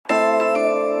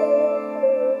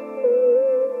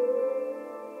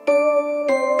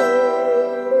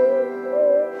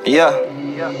Yeah.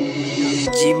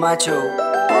 G Macho.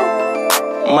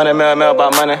 Moneymel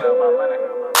about money.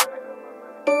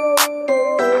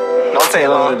 Don't take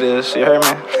long to this, you heard me?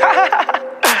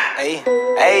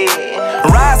 Hey.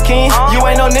 Rise King, you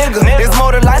ain't no nigga. It's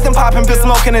more to life than popping pills,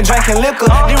 smoking and drinking liquor.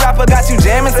 These rappers got you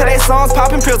jamming to they songs,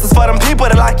 popping pills for them people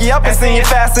that lock you up and send you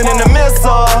faster than the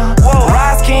missile.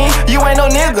 Rise King, you ain't no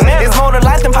nigga. It's more to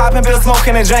life than popping pills,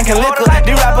 smoking and drinking liquor.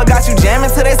 These rappers got you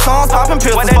jamming to they songs, popping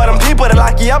pills for them people that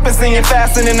lock you up and send you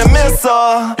faster than the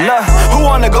missile. Look, who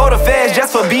wanna go to feds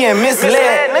just for being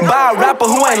misled by a rapper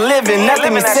who ain't living,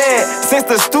 nothing is said. Since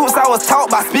the stoops, I was taught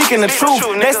by speaking the truth.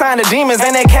 They signed the demons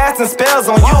and they casting spells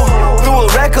on you. Through a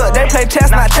record, they play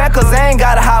chess, not checkers. They ain't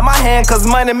gotta hide my hand, cause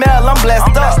Moneymel, I'm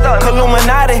blessed up.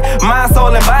 Illuminati, mind,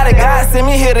 soul, and body. God sent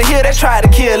me here to hear, they try to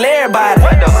kill everybody.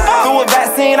 Through a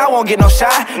vaccine, I won't get no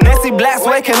shot. They see blacks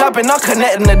waking up and I'm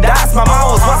connecting the dots. My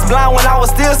mom was once blind when I was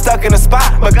still stuck in the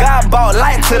spot, but God brought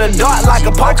light to the dark like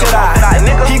a polka dot.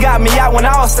 He got me out when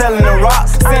I was selling the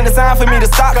rocks. Sent the sign for me to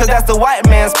stop, cause that's the white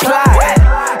man's plot.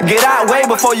 Get out way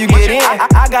before you get in.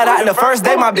 I got out the first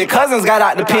day, my big cousins got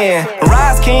out the pen.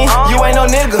 Rise King, you ain't no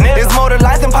nigga. It's more to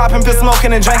life than popping pills,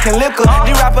 smoking and drinking liquor.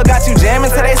 These rappers got you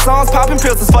jamming to they songs, popping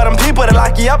pills for them people that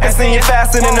lock you up and send you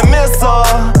faster than the missile.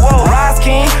 Rise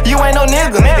King, you ain't no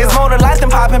nigga. It's more to life than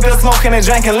popping pills, smoking and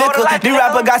drinking liquor. These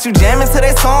rappers got you jamming to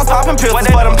they songs, popping pills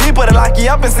for them people that lock you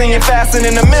up and send you faster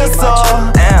than the missile.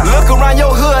 Look around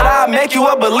your hood, I'll make you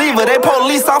a believer. They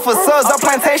police officers up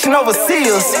plantation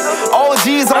overseers.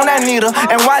 OGs on that needle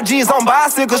and YGs on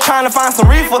bicycles trying to find some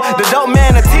reefer. The dope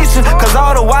man a teacher, cause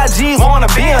all the YGs wanna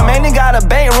be him. Man, they got a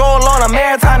bankroll on them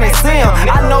every time they see him.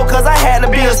 I know cause I had to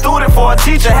be a student for a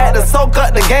teacher. Had to soak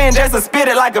up the game just to spit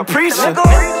it like a preacher.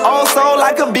 On soul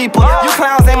like a beeper. You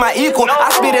clowns ain't my equal.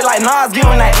 I spit it like Nas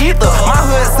giving that ether. My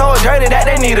hood so dirty that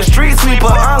they need a street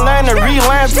sweeper. Unlearn to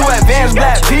relearn to advance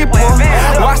black people.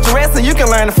 Watch the rest so you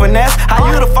can learn the finesse. How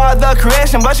you the father of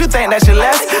creation but you think that you're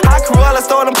less. How Cruella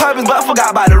stole them puppies but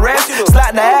forgot about the rest.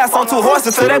 Slap the ass on 2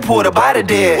 horses till they pull the body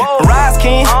dead. Rise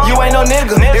King, you ain't no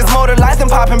nigga. It's more to life than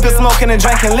popping pills, smoking and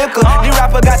drinking liquor. These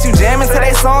rappers got you jamming to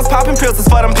they songs, popping pills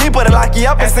for them people that lock you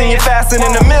up and send you faster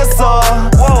than the missile.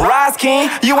 Rise King,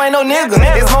 you ain't no nigga.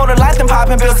 It's more to life than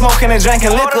popping pills, smoking and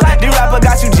drinking liquor. These rappers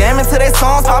got you jamming to they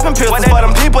songs, popping pills for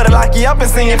them people that lock you up and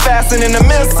send you faster than the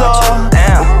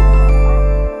missile.